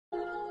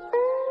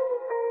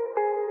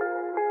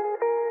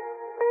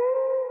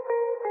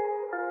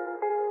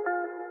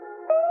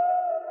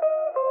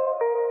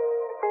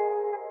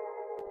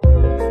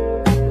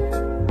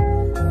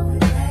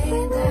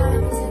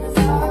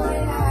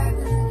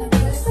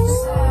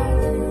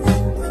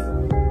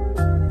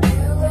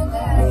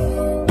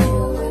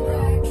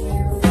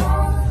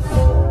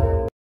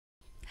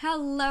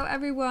Hello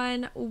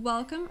everyone,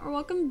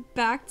 welcome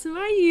back to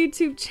my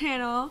YouTube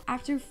channel.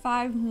 After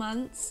 5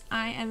 months,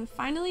 I am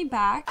finally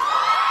back.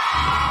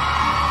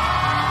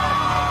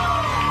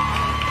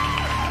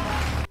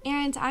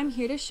 And I'm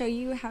here to show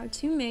you how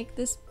to make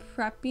this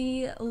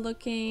preppy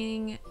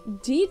looking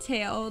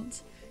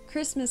detailed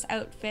Christmas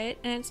outfit,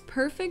 and it's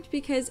perfect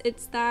because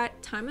it's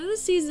that time of the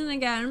season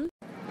again.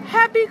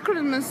 Happy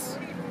Christmas.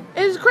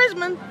 It's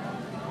Christmas.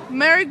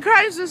 Merry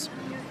Christmas.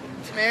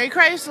 Merry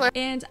Chrysler.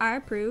 And I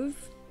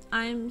approve.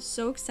 I'm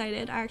so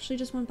excited. I actually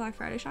just went Black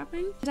Friday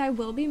shopping. And I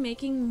will be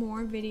making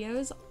more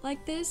videos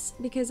like this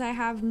because I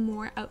have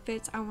more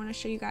outfits I want to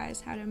show you guys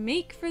how to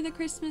make for the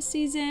Christmas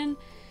season.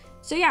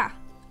 So yeah,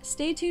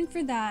 stay tuned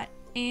for that.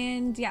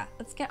 And yeah,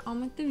 let's get on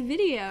with the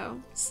video.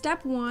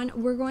 Step 1,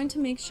 we're going to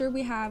make sure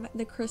we have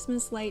the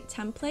Christmas light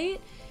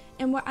template.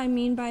 And what I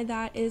mean by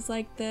that is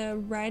like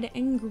the red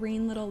and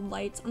green little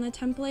lights on the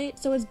template.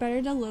 So it's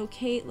better to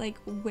locate like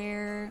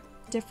where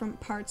different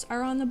parts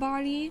are on the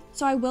body.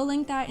 So I will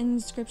link that in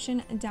the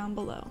description down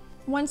below.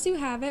 Once you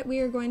have it, we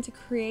are going to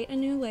create a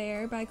new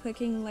layer by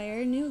clicking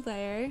layer, new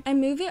layer, and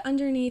move it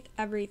underneath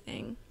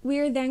everything. We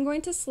are then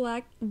going to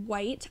select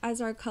white as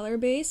our color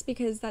base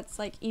because that's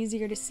like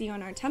easier to see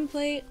on our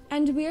template.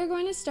 And we are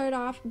going to start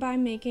off by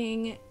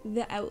making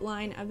the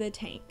outline of the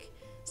tank.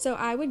 So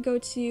I would go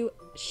to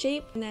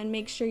shape and then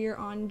make sure you're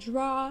on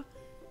draw.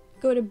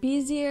 Go to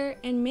Bezier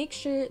and make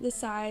sure the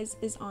size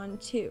is on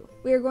 2.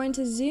 We are going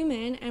to zoom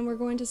in and we're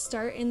going to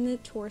start in the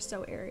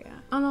torso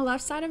area. On the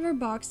left side of our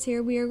box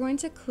here, we are going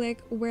to click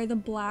where the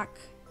black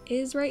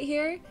is right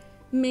here,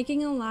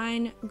 making a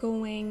line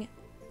going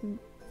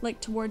like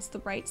towards the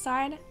right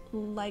side,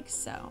 like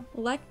so.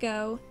 Let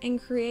go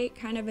and create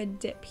kind of a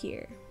dip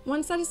here.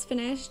 Once that is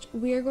finished,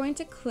 we are going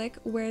to click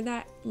where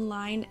that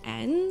line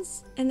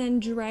ends and then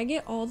drag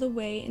it all the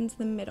way into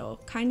the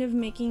middle, kind of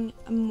making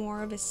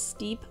more of a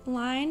steep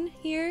line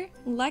here.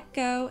 Let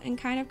go and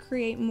kind of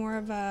create more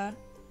of a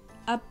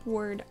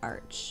upward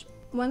arch.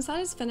 Once that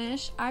is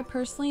finished, I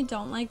personally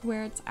don't like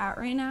where it's at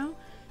right now,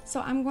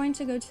 so I'm going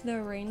to go to the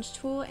arrange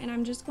tool and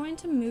I'm just going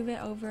to move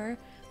it over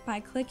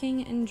by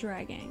clicking and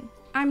dragging.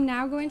 I'm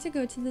now going to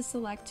go to the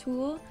select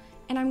tool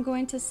and I'm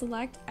going to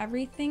select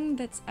everything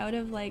that's out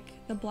of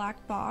like the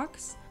black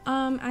box.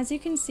 As you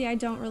can see, I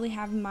don't really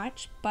have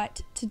much,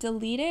 but to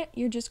delete it,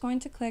 you're just going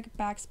to click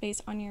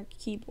backspace on your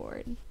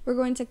keyboard. We're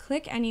going to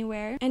click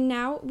anywhere, and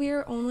now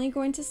we're only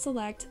going to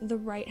select the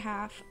right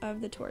half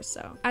of the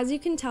torso. As you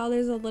can tell,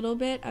 there's a little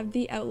bit of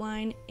the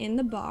outline in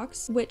the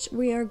box, which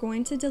we are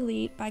going to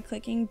delete by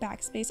clicking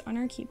backspace on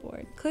our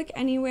keyboard. Click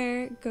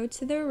anywhere, go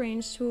to the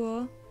arrange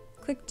tool,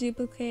 click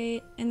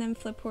duplicate, and then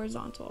flip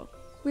horizontal.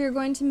 We are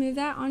going to move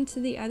that onto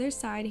the other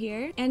side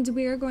here, and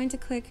we are going to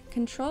click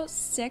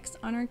Ctrl+6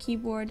 on our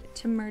keyboard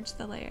to merge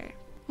the layer.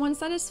 Once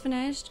that is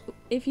finished,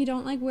 if you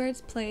don't like where it's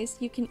placed,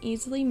 you can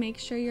easily make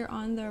sure you're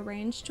on the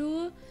arrange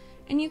tool,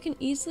 and you can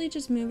easily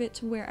just move it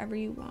to wherever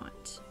you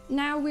want.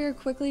 Now we're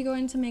quickly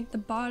going to make the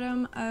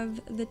bottom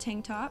of the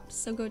tank top,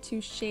 so go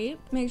to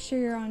shape, make sure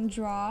you're on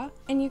draw,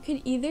 and you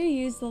could either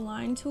use the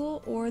line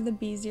tool or the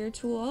Bezier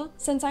tool.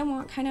 Since I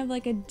want kind of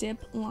like a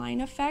dip line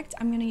effect,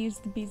 I'm going to use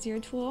the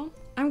Bezier tool.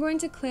 I'm going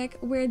to click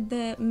where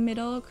the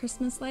middle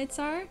Christmas lights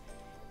are,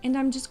 and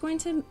I'm just going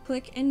to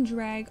click and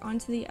drag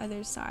onto the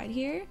other side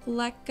here,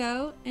 let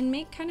go, and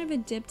make kind of a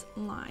dipped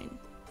line.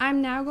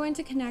 I'm now going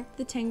to connect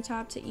the tank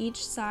top to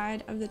each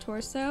side of the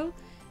torso,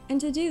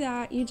 and to do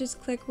that, you just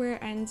click where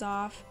it ends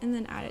off and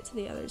then add it to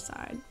the other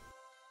side.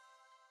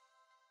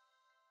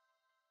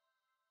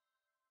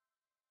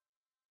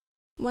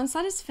 Once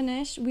that is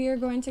finished, we are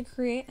going to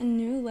create a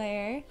new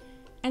layer,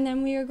 and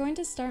then we are going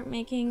to start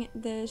making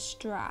the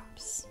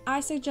straps. I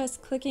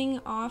suggest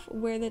clicking off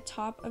where the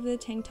top of the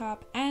tank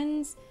top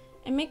ends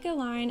and make a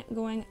line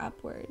going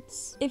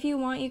upwards. If you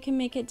want, you can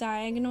make it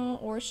diagonal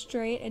or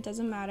straight, it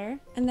doesn't matter.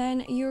 And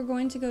then you're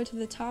going to go to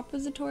the top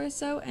of the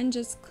torso and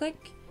just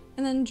click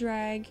and then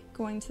drag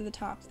going to the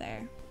top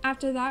there.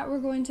 After that, we're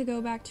going to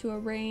go back to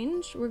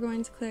arrange. We're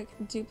going to click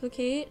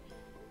duplicate,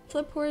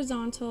 flip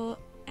horizontal,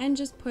 and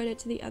just put it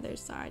to the other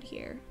side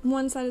here.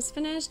 Once that is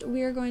finished,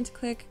 we are going to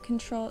click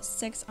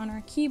Ctrl+6 on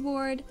our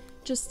keyboard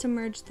just to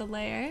merge the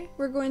layer.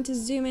 We're going to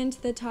zoom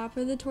into the top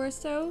of the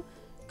torso,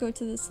 go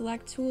to the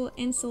select tool,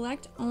 and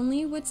select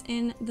only what's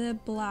in the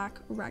black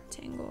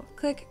rectangle.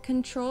 Click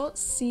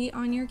Ctrl+C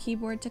on your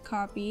keyboard to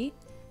copy,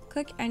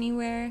 click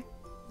anywhere,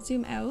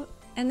 zoom out,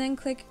 and then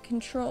click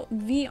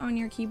Ctrl+V on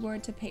your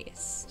keyboard to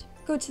paste.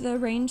 Go to the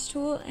arrange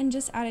tool and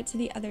just add it to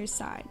the other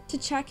side. To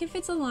check if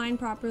it's aligned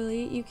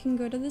properly, you can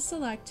go to the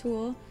select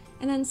tool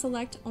and then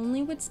select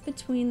only what's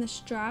between the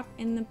strap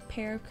and the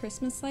pair of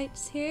Christmas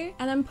lights here,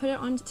 and then put it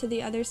onto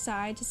the other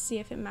side to see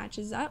if it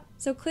matches up.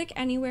 So click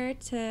anywhere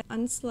to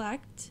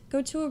unselect,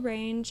 go to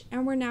arrange,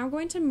 and we're now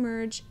going to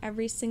merge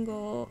every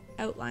single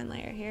outline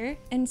layer here.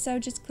 And so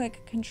just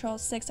click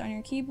Ctrl+6 on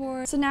your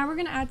keyboard. So now we're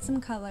going to add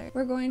some color.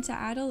 We're going to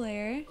add a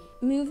layer,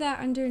 move that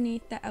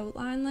underneath the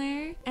outline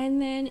layer,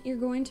 and then you're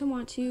going to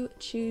want to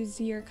choose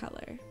your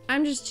color.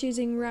 I'm just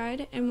choosing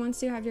red, and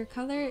once you have your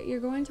color, you're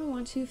going to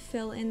want to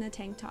fill in the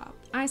tank top.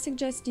 I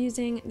suggest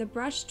using the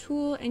brush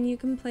tool, and you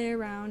can play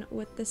around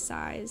with the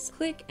size.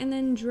 Click and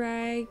then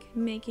drag,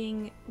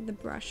 making the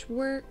brush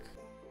work.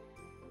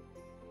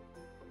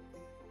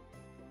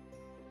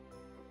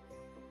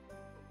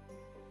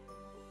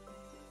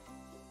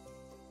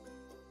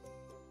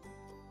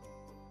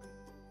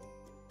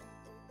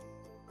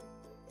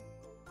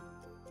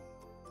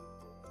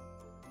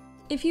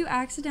 If you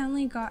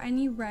accidentally got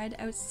any red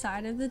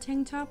outside of the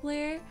tank top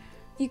layer,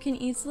 you can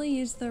easily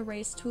use the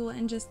erase tool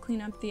and just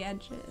clean up the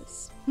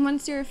edges.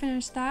 Once you're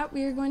finished that,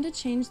 we are going to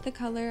change the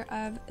color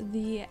of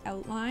the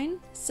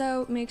outline.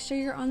 So make sure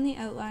you're on the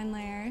outline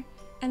layer,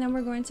 and then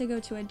we're going to go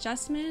to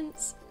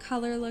adjustments,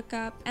 color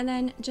lookup, and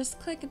then just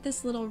click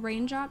this little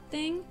raindrop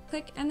thing,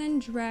 click and then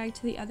drag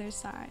to the other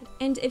side.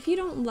 And if you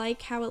don't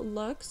like how it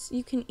looks,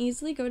 you can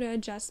easily go to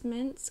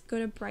adjustments, go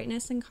to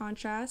brightness and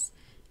contrast,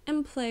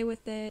 and play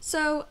with it.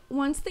 So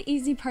once the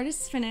easy part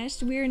is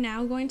finished, we are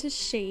now going to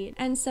shade.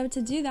 And so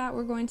to do that,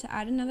 we're going to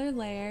add another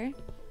layer.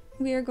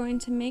 We are going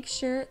to make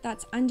sure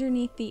that's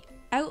underneath the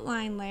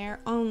outline layer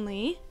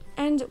only.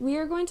 And we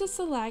are going to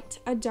select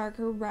a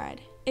darker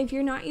red. If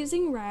you're not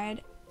using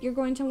red, you're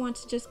going to want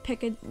to just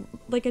pick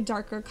a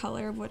darker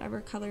color of whatever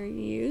color you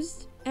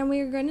used. And we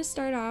are going to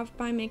start off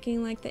by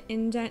making like the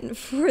indent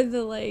for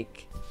the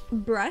like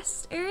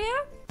breast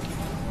area.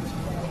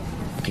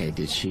 Okay,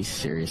 did she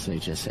seriously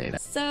just say that?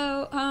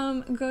 So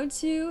go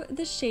to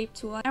the shape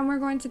tool, and we're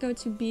going to go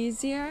to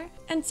Bezier.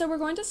 And so we're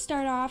going to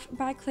start off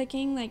by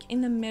clicking like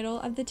in the middle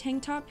of the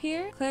tank top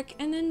here. Click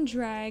and then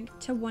drag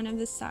to one of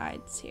the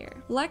sides here.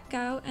 Let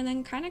go and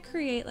then kind of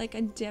create like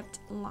a dipped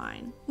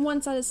line.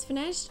 Once that is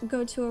finished,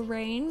 go to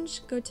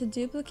Arrange, go to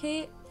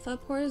Duplicate,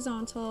 flip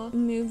horizontal,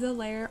 move the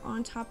layer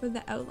on top of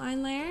the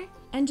outline layer,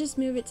 and just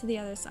move it to the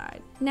other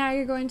side. Now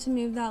you're going to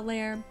move that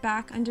layer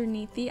back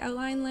underneath the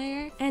outline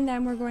layer, and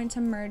then we're going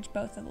to merge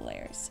both of the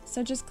layers.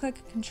 So just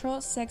click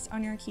Ctrl+6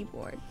 on your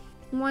keyboard.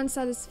 Once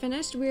that is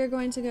finished, we are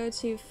going to go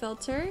to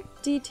Filter,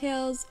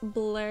 Details,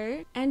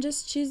 Blur, and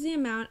just choose the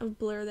amount of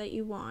blur that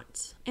you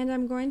want. And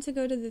I'm going to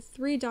go to the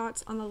 3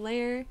 dots on the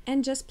layer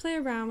and just play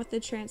around with the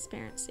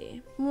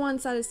transparency.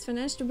 Once that is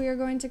finished, we are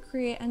going to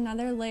create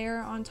another layer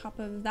on top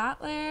of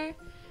that layer,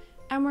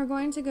 and we're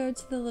going to go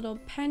to the little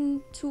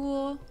pen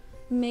tool,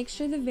 make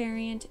sure the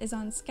variant is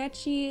on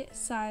Sketchy,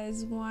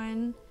 size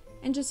 1,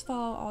 and just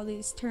follow all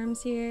these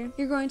terms here.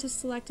 You're going to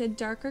select a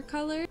darker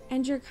color,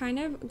 and you're kind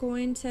of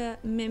going to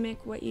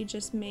mimic what you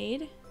just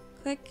made.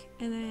 Click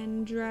and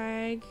then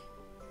drag,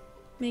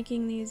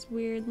 making these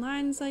weird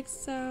lines like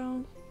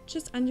so,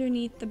 just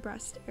underneath the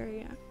breast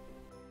area.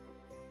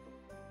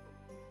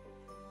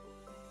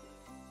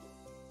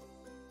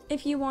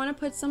 If you want to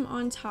put some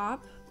on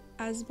top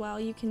as well,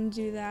 you can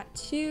do that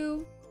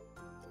too.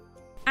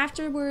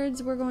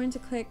 Afterwards, we're going to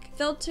click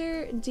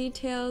Filter,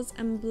 Details,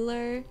 and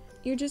Blur.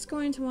 You're just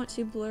going to want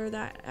to blur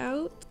that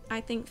out. I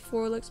think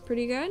 4 looks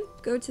pretty good.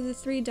 Go to the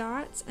 3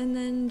 dots and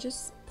then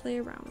just play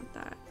around with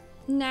that.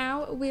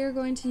 Now we're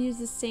going to use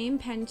the same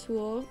pen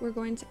tool. We're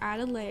going to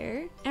add a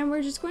layer, and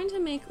we're just going to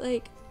make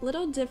like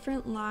little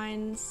different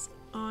lines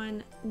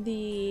on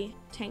the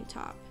tank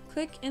top.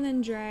 Click and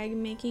then drag,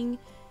 making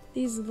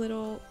these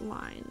little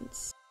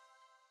lines.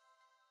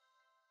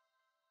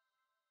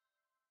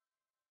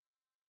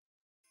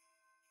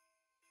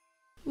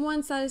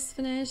 Once that is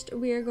finished,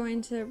 we are going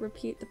to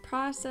repeat the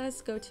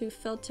process. Go to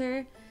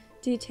Filter,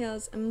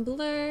 Details, and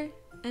Blur,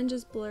 and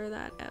just blur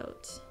that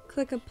out.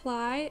 Click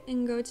Apply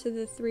and go to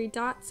the 3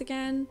 dots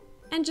again,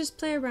 and just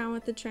play around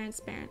with the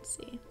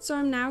transparency. So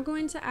I'm now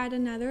going to add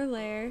another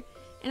layer,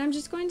 and I'm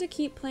just going to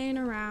keep playing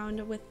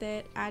around with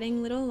it,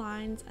 adding little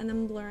lines and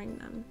then blurring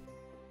them.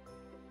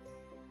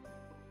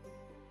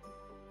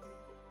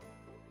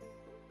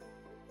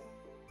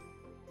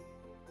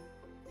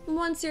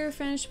 Once you're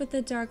finished with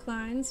the dark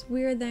lines,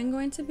 we are then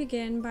going to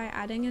begin by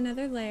adding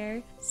another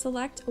layer.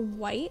 Select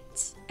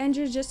white, and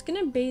you're just going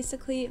to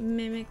basically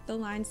mimic the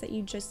lines that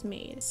you just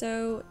made.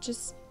 So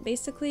just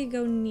basically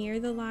go near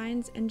the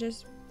lines and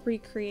just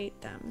recreate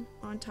them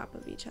on top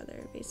of each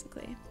other,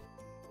 basically.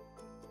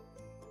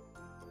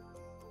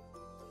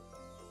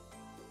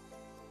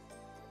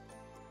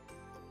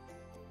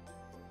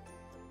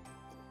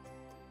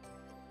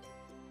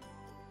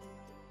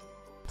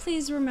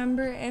 Please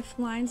remember, if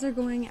lines are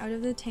going out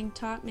of the tank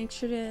top, make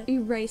sure to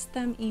erase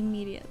them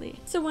immediately.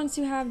 So once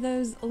you have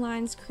those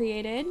lines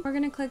created, we're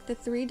going to click the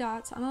 3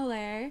 dots on the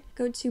layer,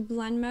 go to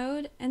blend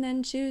mode, and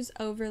then choose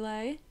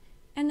overlay,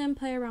 and then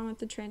play around with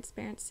the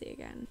transparency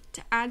again.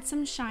 To add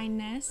some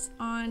shiness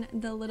on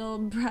the little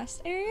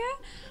breast area,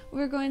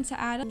 we're going to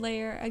add a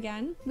layer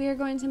again. We are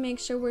going to make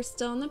sure we're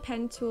still in the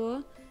pen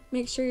tool,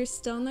 make sure you're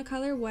still in the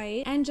color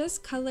white, and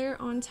just color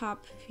on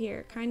top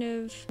here, kind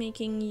of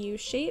making U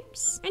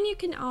shapes. And you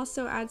can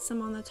also add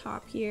some on the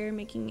top here,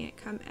 making it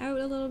come out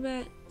a little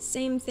bit.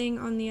 Same thing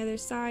on the other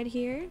side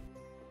here.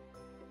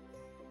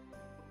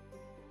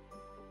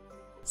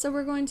 So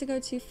we're going to go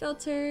to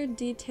Filter,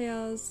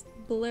 Details,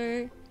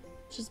 blur,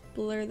 just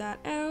blur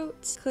that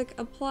out. Click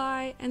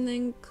apply and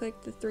then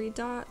click the 3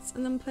 dots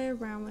and then play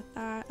around with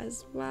that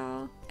as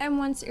well. And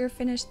once you're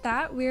finished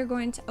that, we are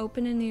going to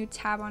open a new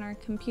tab on our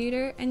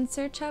computer and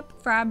search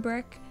up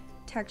fabric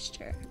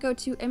texture. Go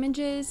to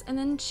images and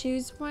then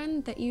choose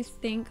one that you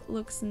think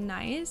looks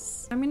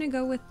nice. I'm gonna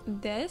go with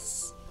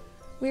this.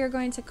 We are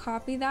going to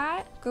copy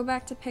that, go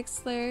back to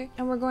Pixlr,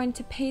 and we're going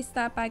to paste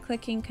that by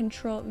clicking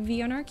Ctrl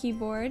V on our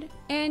keyboard.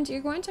 And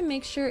you're going to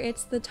make sure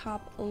it's the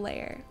top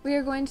layer. We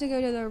are going to go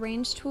to the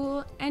Arrange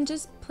tool and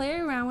just play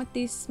around with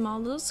these small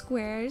little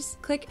squares.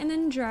 Click and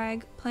then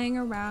drag, playing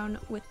around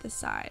with the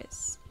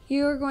size.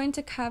 You are going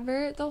to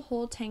cover the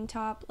whole tank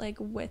top like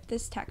with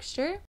this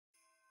texture.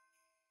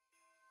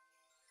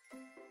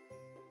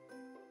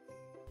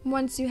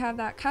 Once you have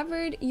that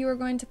covered, you are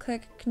going to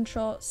click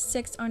Ctrl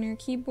 6 on your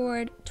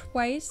keyboard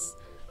twice,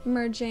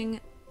 merging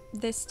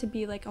this to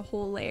be like a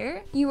whole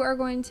layer. You are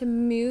going to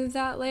move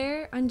that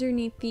layer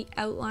underneath the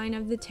outline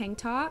of the tank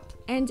top,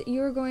 and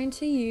you are going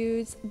to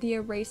use the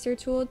eraser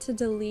tool to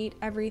delete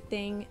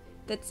everything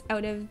that's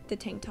out of the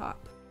tank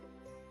top.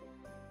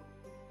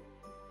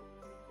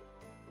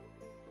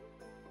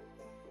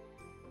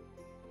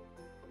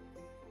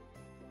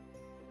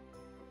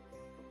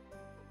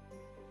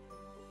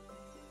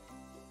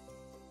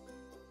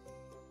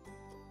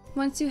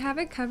 Once you have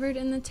it covered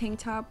in the tank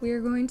top, we are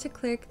going to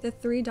click the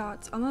 3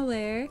 dots on the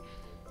layer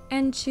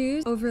and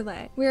choose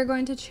overlay. We are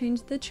going to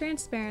change the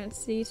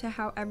transparency to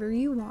however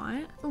you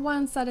want.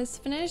 Once that is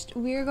finished,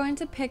 we are going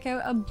to pick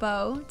out a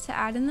bow to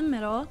add in the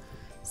middle.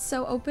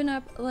 So open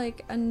up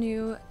like a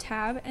new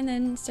tab and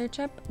then search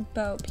up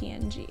bow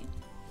PNG.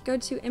 Go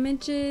to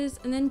images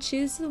and then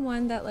choose the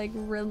one that like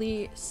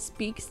really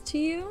speaks to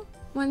you.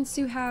 Once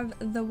you have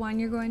the one,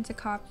 you're going to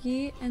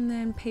copy and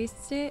then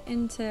paste it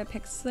into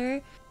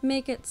Pixlr,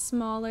 make it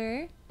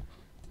smaller,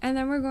 and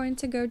then we're going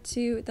to go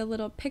to the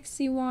little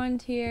pixie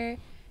wand here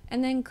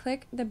and then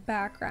click the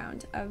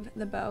background of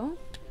the bow.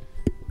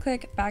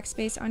 Click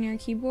backspace on your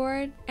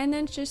keyboard and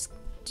then just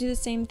do the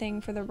same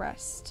thing for the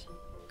rest.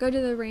 Go to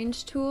the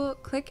Range tool,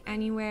 click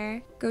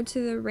anywhere, go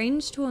to the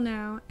Range tool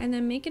now, and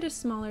then make it a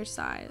smaller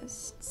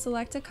size.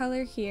 Select a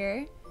color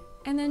here,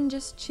 and then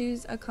just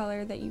choose a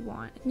color that you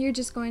want. You're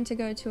just going to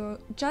go to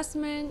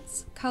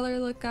adjustments, color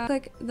lookup,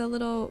 click the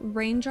little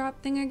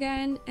raindrop thing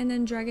again, and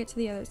then drag it to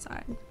the other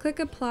side. Click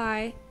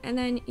apply, and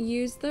then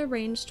use the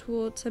Range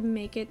tool to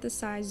make it the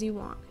size you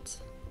want.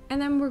 And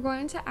then we're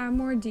going to add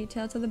more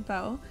detail to the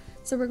bow.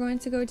 So we're going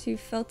to go to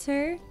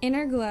filter,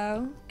 inner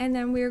glow, and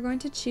then we are going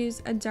to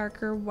choose a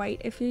darker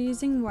white if you're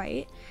using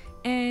white.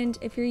 And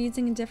if you're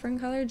using a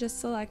different color, just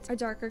select a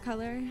darker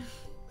color.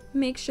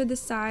 Make sure the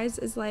size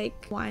is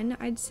like 1,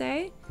 I'd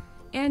say,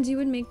 and you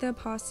would make the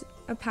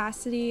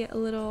opacity a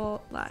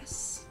little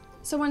less.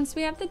 So once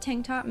we have the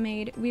tank top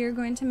made, we are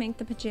going to make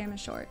the pajama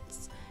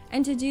shorts.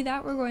 And to do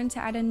that, we're going to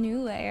add a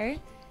new layer,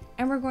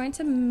 and we're going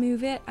to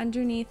move it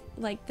underneath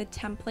like the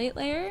template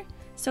layer.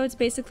 So it's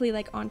basically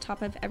like on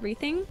top of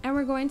everything. And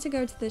we're going to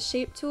go to the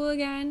shape tool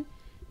again,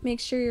 make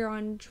sure you're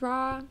on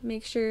draw,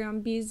 make sure you're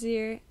on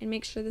Bezier, and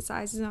make sure the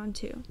size is on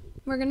 2.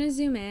 We're gonna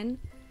zoom in.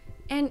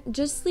 And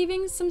just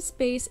leaving some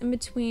space in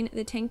between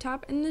the tank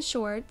top and the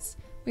shorts,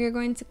 we are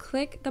going to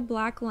click the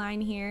black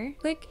line here,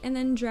 click and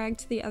then drag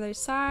to the other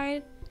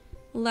side,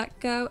 let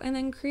go, and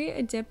then create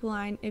a dip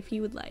line if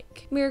you would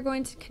like. We are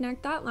going to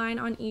connect that line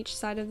on each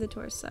side of the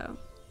torso.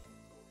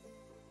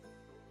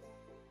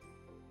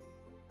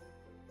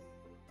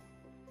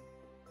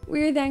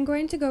 We are then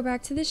going to go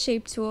back to the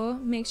shape tool,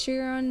 make sure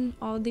you're on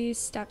all these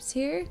steps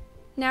here.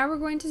 Now we're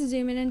going to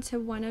zoom in into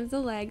one of the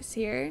legs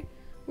here.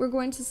 We're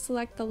going to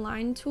select the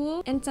line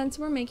tool, and since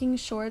we're making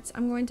shorts,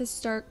 I'm going to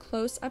start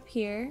close up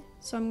here.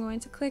 So I'm going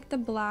to click the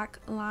black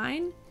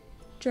line,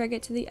 drag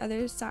it to the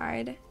other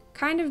side,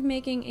 kind of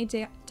making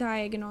a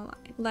diagonal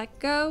line. Let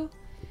go,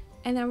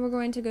 and then we're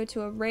going to go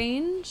to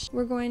Arrange.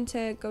 We're going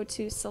to go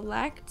to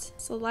select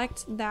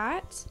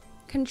that,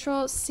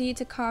 Control C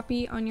to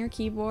copy on your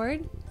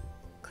keyboard,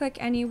 click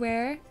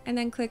anywhere, and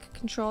then click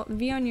Control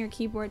V on your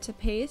keyboard to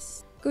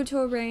paste. Go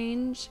to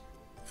Arrange,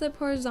 flip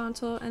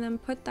horizontal, and then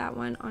put that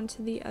one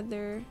onto the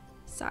other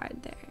side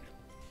there.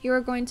 You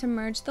are going to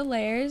merge the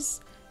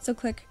layers, so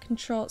click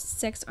Control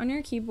 6 on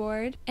your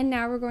keyboard, and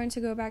now we're going to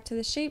go back to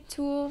the shape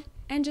tool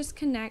and just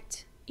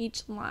connect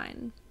each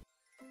line.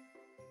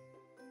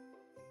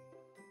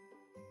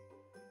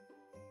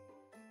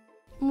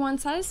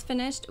 Once that is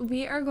finished,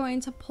 we are going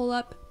to pull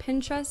up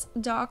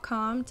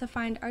Pinterest.com to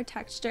find our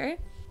texture.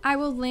 I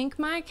will link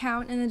my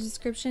account in the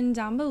description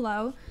down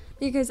below,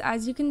 because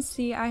as you can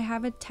see, I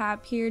have a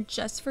tab here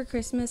just for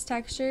Christmas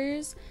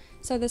textures.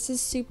 So this is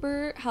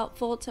super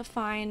helpful to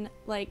find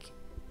like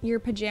your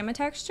pajama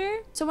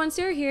texture. So once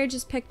you're here,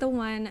 just pick the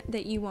one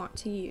that you want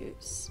to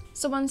use.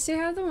 So once you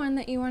have the one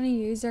that you want to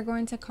use, you're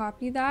going to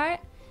copy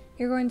that.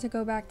 You're going to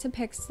go back to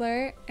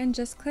Pixlr and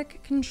just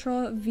click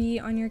Control V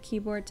on your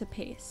keyboard to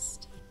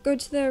paste. Go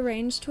to the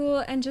arrange tool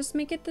and just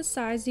make it the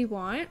size you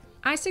want.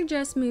 I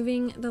suggest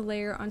moving the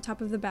layer on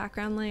top of the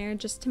background layer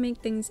just to make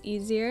things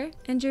easier.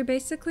 And you're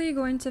basically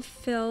going to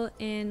fill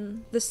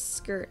in the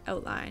skirt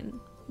outline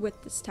with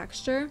this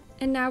texture.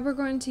 And now we're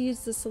going to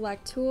use the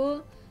select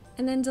tool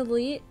and then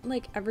delete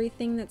like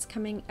everything that's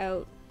coming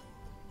out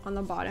on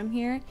the bottom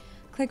here.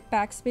 Click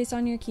backspace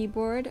on your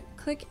keyboard,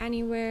 click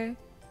anywhere,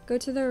 go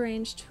to the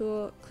arrange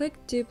tool, click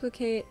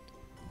duplicate,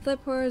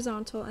 flip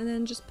horizontal, and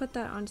then just put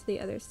that onto the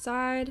other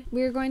side.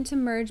 We are going to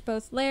merge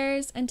both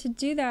layers, and to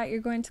do that you're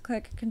going to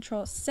click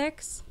Ctrl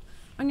 6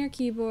 on your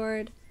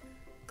keyboard,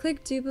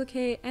 click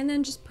duplicate, and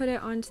then just put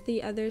it onto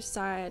the other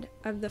side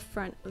of the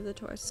front of the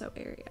torso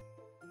area.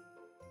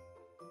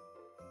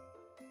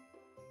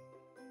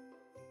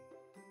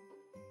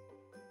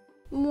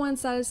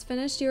 Once that is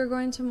finished, you are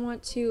going to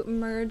want to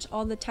merge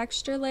all the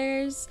texture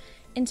layers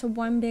into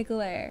one big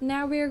layer.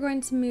 Now we are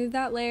going to move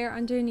that layer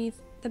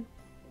underneath the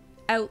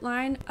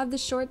outline of the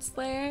shorts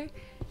layer,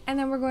 and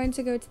then we're going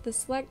to go to the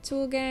select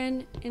tool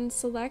again and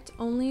select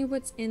only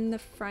what's in the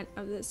front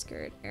of the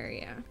skirt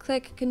area.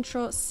 Click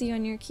Ctrl C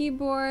on your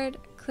keyboard,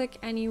 click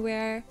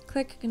anywhere,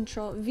 click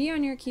Ctrl V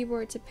on your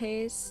keyboard to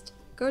paste,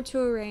 go to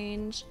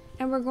arrange,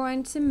 and we're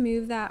going to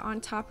move that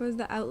on top of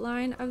the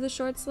outline of the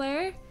shorts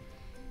layer,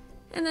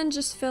 and then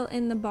just fill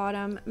in the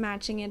bottom,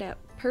 matching it up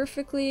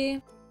perfectly.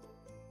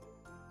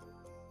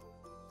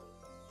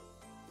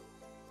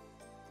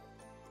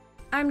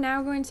 I'm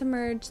now going to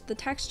merge the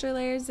texture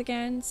layers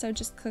again, so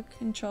just click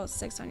Ctrl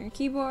 6 on your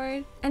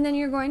keyboard, and then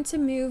you're going to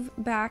move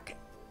back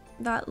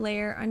that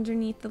layer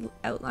underneath the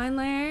outline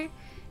layer,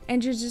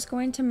 and you're just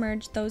going to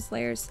merge those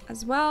layers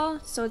as well,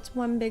 so it's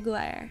one big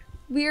layer.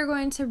 We are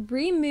going to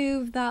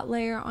remove that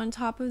layer on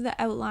top of the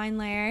outline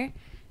layer,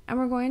 and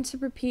we're going to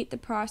repeat the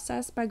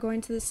process by going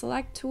to the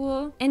select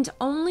tool and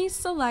only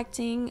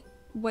selecting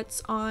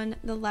what's on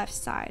the left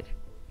side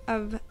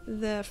of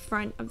the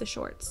front of the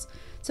shorts.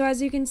 So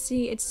as you can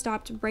see, it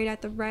stopped right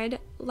at the red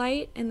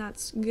light, and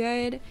that's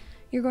good.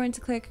 You're going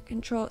to click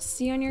Ctrl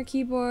C on your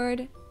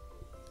keyboard,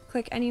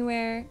 click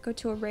anywhere, go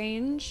to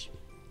arrange,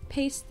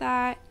 paste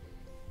that,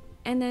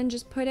 and then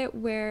just put it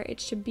where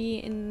it should be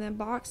in the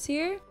box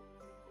here.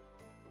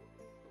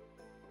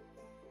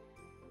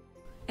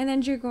 And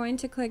then you're going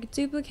to click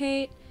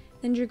duplicate,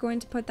 then you're going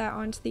to put that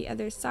onto the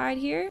other side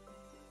here.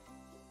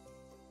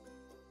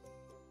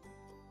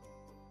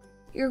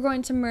 You're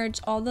going to merge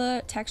all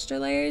the texture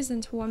layers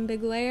into one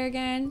big layer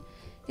again.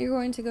 You're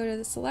going to go to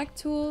the select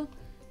tool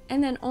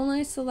and then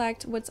only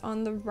select what's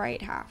on the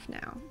right half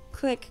now.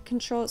 Click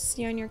Ctrl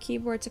C on your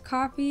keyboard to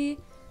copy,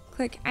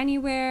 click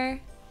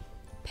anywhere,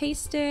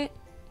 paste it,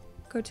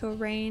 go to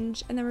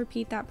arrange, and then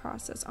repeat that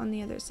process on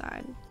the other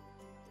side.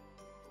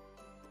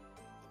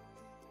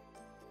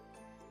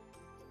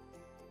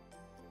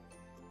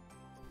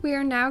 We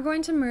are now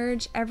going to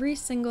merge every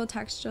single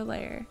texture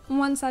layer.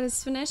 Once that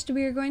is finished,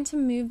 we are going to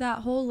move that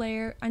whole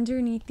layer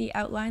underneath the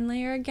outline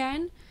layer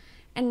again.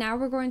 And now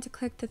we're going to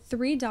click the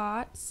 3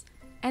 dots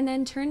and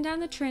then turn down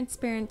the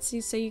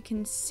transparency so you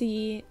can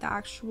see the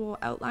actual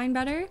outline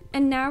better.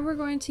 And now we're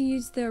going to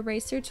use the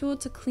eraser tool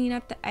to clean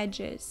up the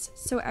edges.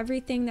 So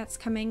everything that's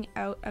coming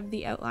out of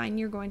the outline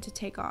you're going to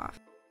take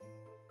off.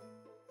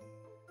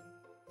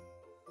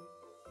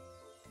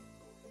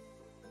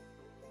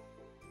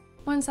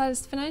 Once that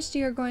is finished,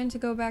 you're going to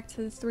go back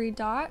to the 3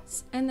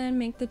 dots and then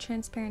make the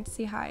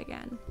transparency high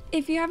again.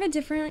 If you have a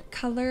different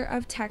color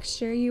of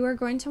texture, you are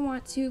going to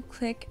want to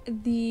click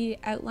the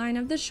outline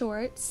of the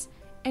shorts,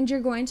 and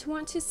you're going to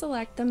want to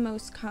select the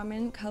most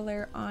common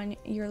color on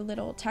your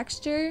little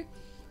texture.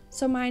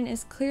 So mine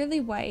is clearly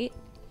white,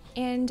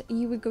 and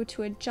you would go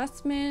to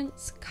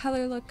adjustments,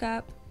 color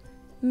lookup,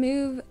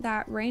 move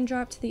that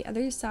raindrop to the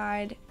other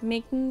side,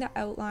 making the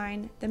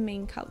outline the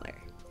main color.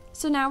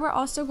 So now we're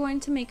also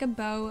going to make a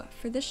bow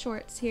for the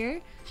shorts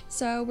here.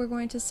 So we're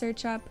going to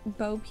search up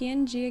bow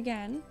PNG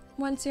again.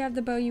 Once you have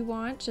the bow you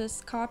want,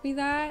 just copy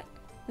that,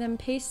 then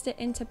paste it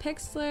into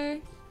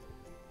Pixlr,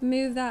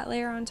 move that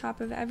layer on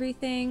top of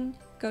everything,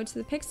 go to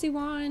the pixie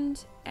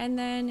wand, and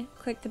then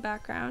click the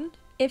background.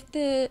 If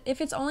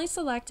it's only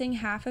selecting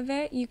half of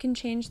it, you can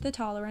change the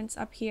tolerance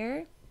up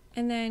here,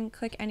 and then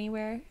click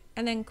anywhere,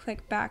 and then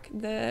click back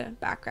the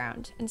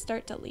background and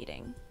start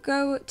deleting.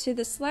 Go to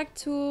the select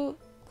tool,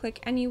 click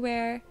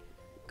anywhere,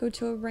 go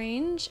to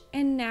arrange,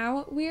 and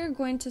now we are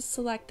going to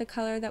select the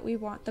color that we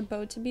want the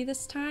bow to be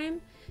this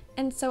time.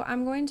 And so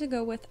I'm going to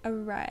go with a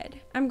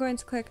red. I'm going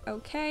to click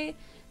OK,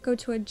 go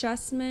to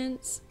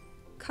adjustments,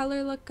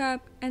 color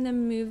lookup, and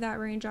then move that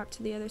raindrop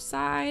to the other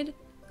side,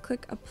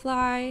 click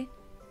apply,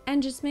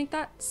 and just make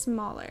that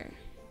smaller,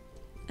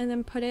 and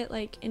then put it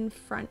like in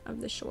front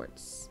of the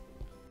shorts.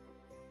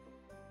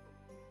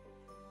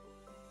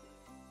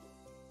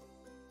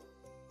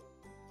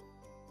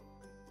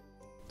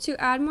 To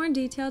add more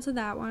detail to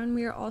that one,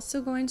 we are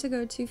also going to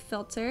go to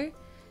Filter,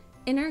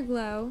 Inner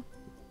Glow,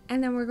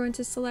 and then we're going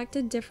to select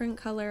a different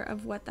color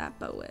of what that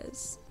bow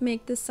is.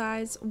 Make the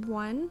size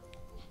 1,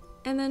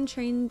 and then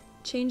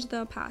change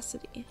the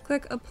opacity.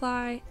 Click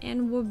apply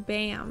and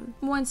bam.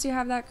 Once you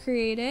have that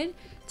created,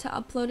 to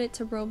upload it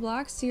to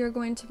Roblox, you're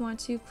going to want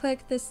to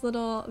click this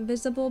little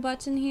visible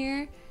button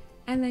here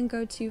and then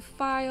go to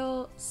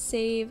file,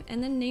 save,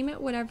 and then name it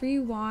whatever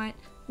you want,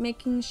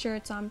 making sure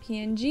it's on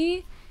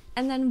PNG,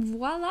 and then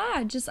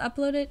voila, just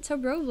upload it to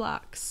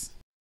Roblox.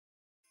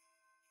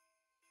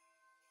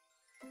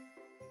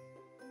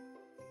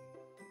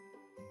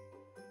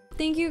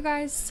 Thank you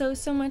guys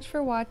so much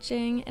for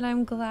watching, and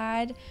I'm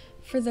glad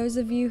for those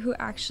of you who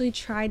actually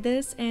tried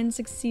this and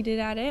succeeded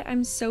at it.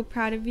 I'm so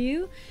proud of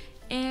you,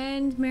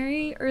 and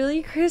Merry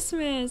early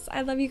Christmas.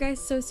 I love you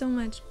guys so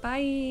much.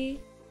 Bye.